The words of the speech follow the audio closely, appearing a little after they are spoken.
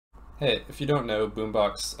Hey, if you don't know,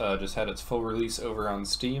 BoomBox just had its full release over on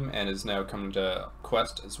Steam and is now coming to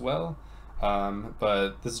Quest as well.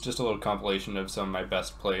 But this is just a little compilation of some of my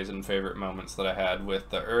best plays and favorite moments that I had with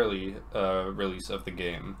the early release of the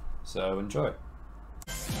game. So enjoy.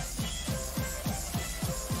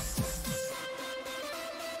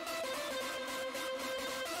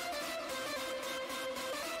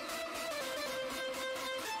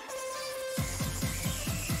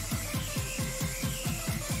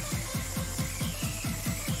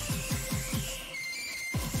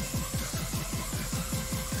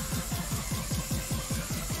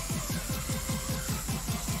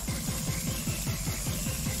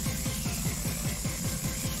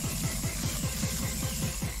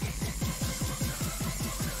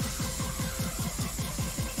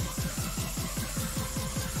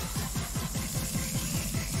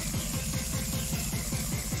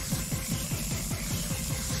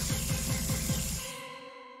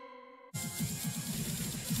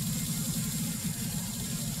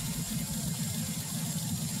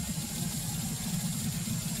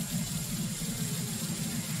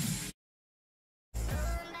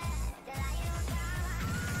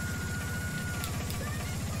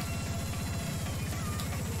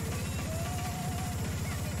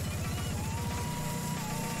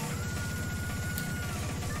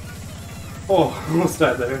 Oh, almost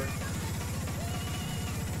died there.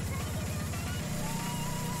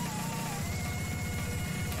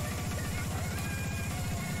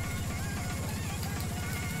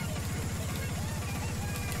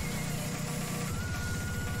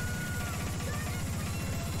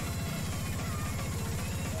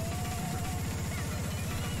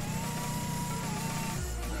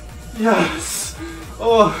 Yes!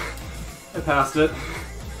 Oh, I passed it.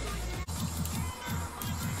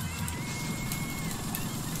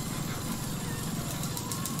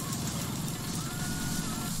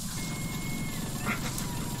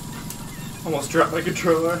 Almost dropped my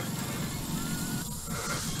controller.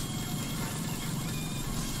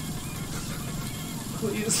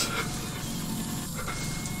 Please.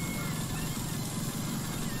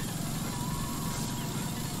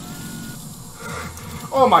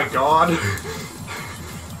 Oh my god!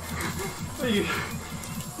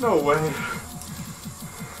 No way.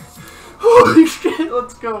 Holy shit,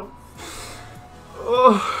 let's go.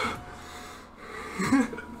 Oh.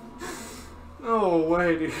 No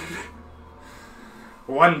way, dude.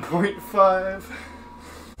 1.5.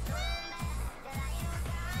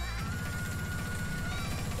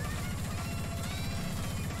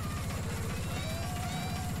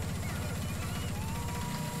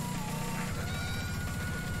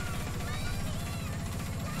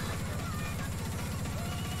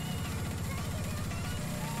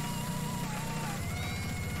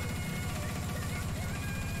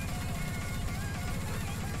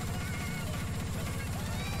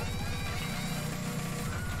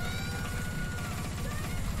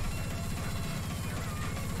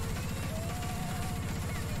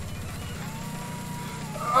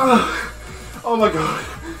 Oh my god.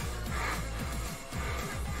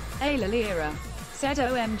 Ayla Lira said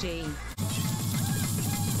OMG.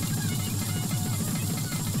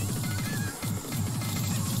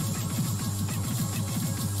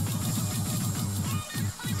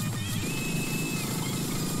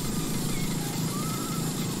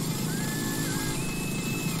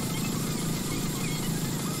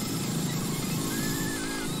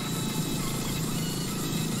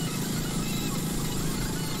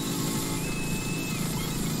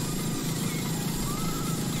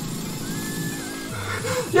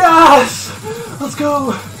 Yes! Let's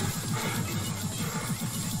go!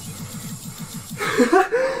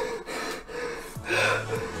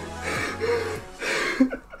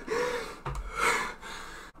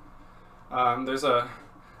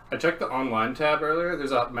 I checked the online tab earlier,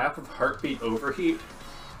 there's a map of Heartbeat Overheat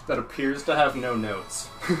that appears to have no notes.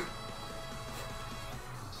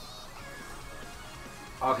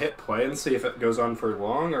 I'll hit play and see if it goes on for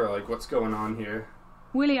long or like what's going on here.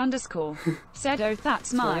 Willy underscore said, oh,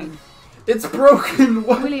 that's mine. It's broken!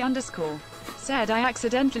 What? Willy underscore said, I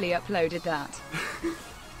accidentally uploaded that.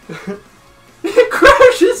 It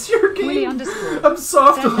crashes your game! Willy underscore I'm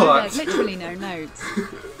soft said, no, locked. there's literally no notes.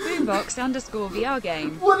 BoomBox underscore VR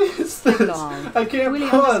game. What is this? I can't Willy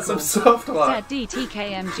pause, I'm soft locked.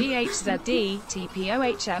 ZDTKMGHZD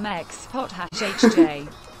TPOHMX pot hash HJ.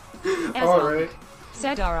 Alright.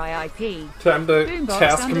 Said RIP. Time to BoomBox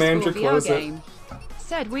task manager underscore close VR it. game.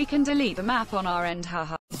 Said we can delete the map on our end,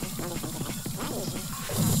 haha.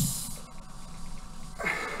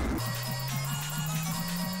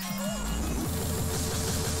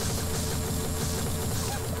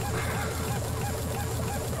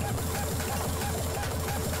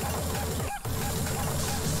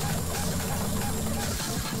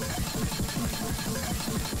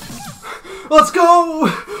 Let's go!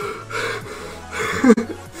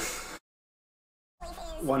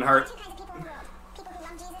 One heart.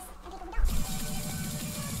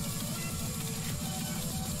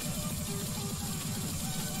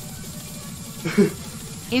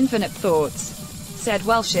 Infinite Thoughts said,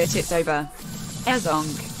 well shit, it's over. Ezong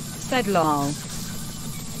said, lol.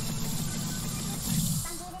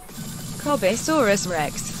 Cobisaurus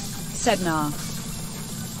Rex said, nah.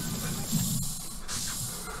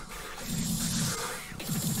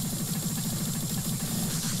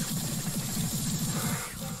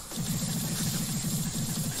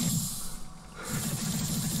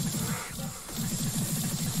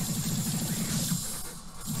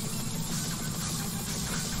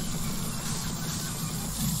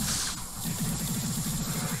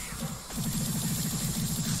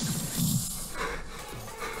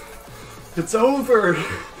 It's over!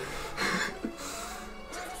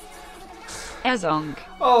 Ezong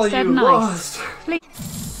Oh, said, you nice. lost! Fle- It'd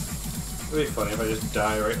be funny if I just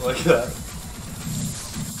die right like that.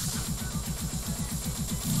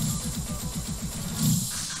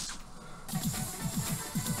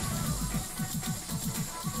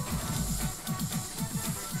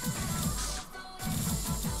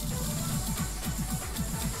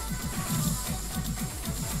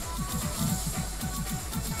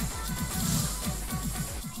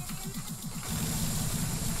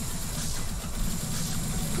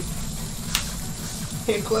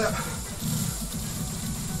 Hand clap.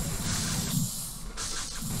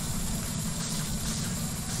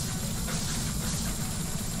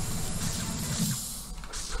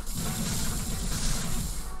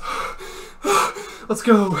 Let's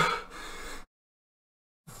go.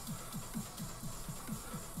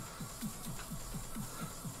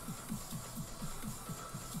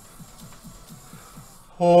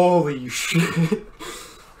 Holy shit.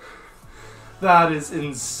 That is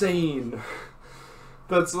insane.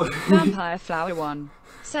 That's like Vampire Flower 1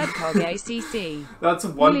 said, Pog ACC. that's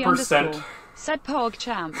Willy 1%. said, Pog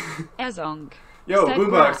Champ. Ezong Yo, said, BoomBox,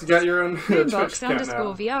 Brax. you got your own Twitch BoomBox account now.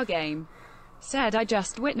 _ VR game said, I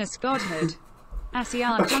just witnessed godhood.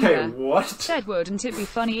 Asian Okay, Thunder what? said, wouldn't it be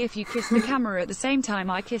funny if you kissed the camera at the same time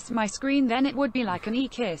I kissed my screen? Then it would be like an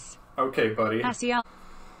e-kiss. Okay, buddy. Asian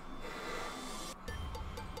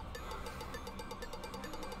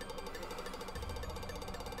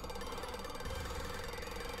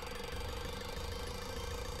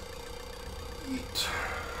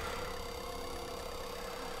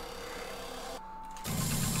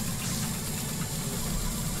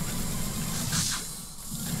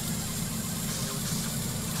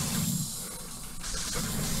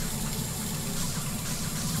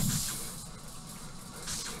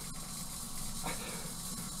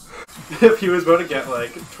If he was about to get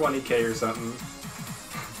like 20k or something,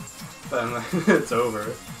 then it's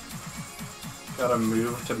over. Gotta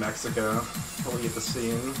move to Mexico, flee the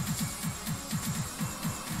scene.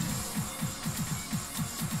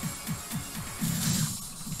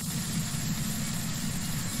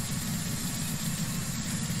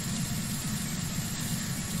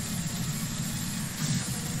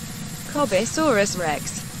 Cobisaurus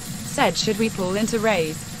Rex said, should we pull into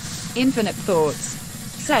raise? Infinite Thoughts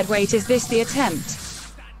said, wait, is this the attempt?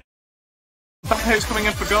 House coming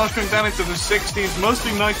in for Gosh, going down into the 60s,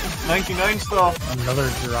 mostly 99 stuff. Another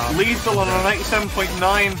drop. Lethal on a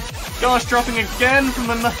 97.9. Gosh dropping again from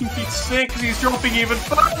the 96, he's dropping even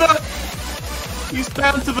further! He's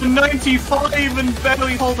down to the 95 and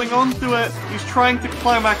barely holding on to it. He's trying to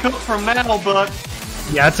climb back up from now, but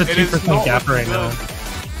Yeah, it's a it is 2% not gap right looking now. good.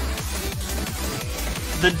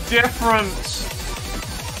 The difference.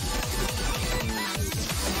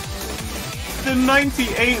 The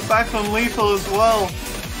 98 back on Lethal as well.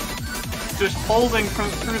 Just holding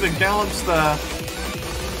through the gallops there.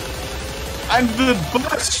 And the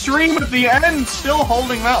burst stream at the end, still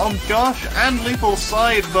holding that on Gosh and Lethal's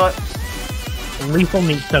side, but Lethal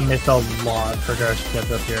needs to miss a lot for Gosh to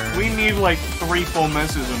get up here. we need like 3-4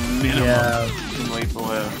 misses a minimum Yeah. from Lethal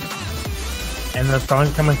here. And the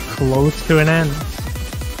song's coming close to an end.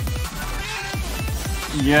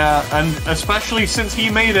 Yeah, and especially since he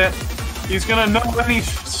made it, he's gonna know any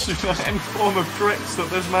form of tricks that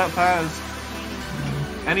this map has.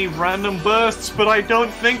 Any random bursts, but I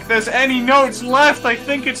don't think there's any notes left. I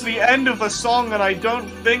think it's the end of the song, and I don't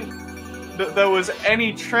think that there was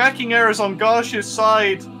any tracking errors on Gosh's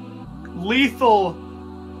side. Lethal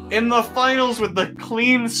in the finals with the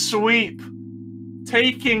clean sweep,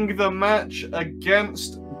 taking the match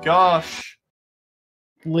against Gosh.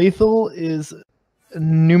 Lethal is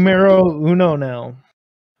numero uno now.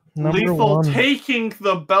 Number Lethal one. taking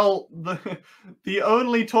the belt, the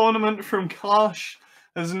only tournament from Gosh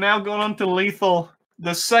has now gone on to Lethal.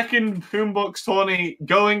 The second Boombox tourney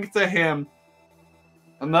going to him.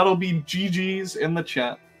 And that'll be GG's in the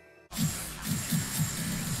chat.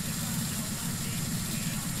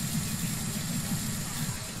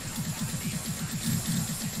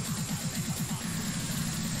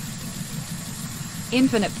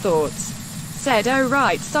 Infinite Thoughts said, oh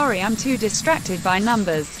right, sorry, I'm too distracted by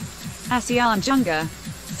numbers. Asian Junga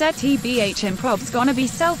said, TBH Improv's gonna be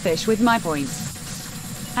selfish with my points.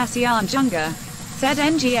 Asian Junga said,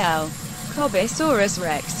 NGL. Cobisaurus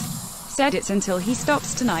Rex said, it's until he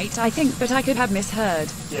stops tonight, I think, but I could have misheard.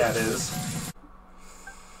 Yeah, it is.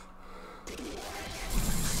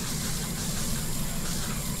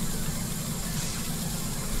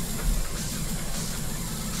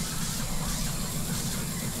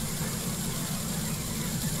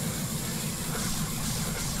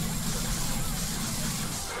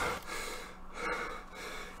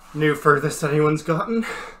 New furthest anyone's gotten.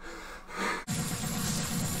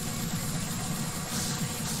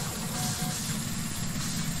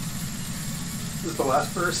 This is the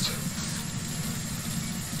last burst.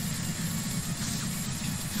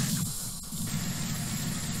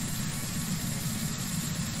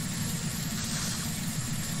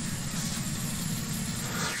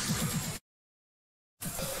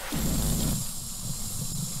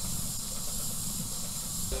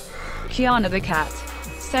 Kiana the cat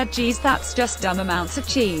said, geez, that's just dumb amounts of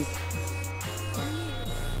cheese.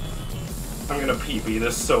 I'm gonna PB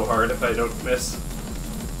this so hard if I don't miss.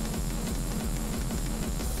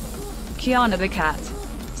 Kiana the cat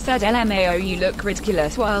said, LMAO, you look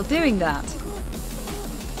ridiculous while doing that.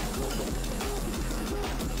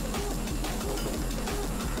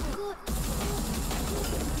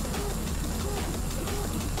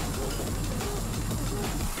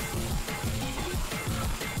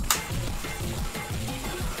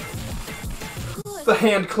 The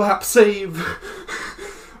hand clap save!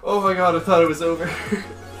 Oh my god, I thought it was over.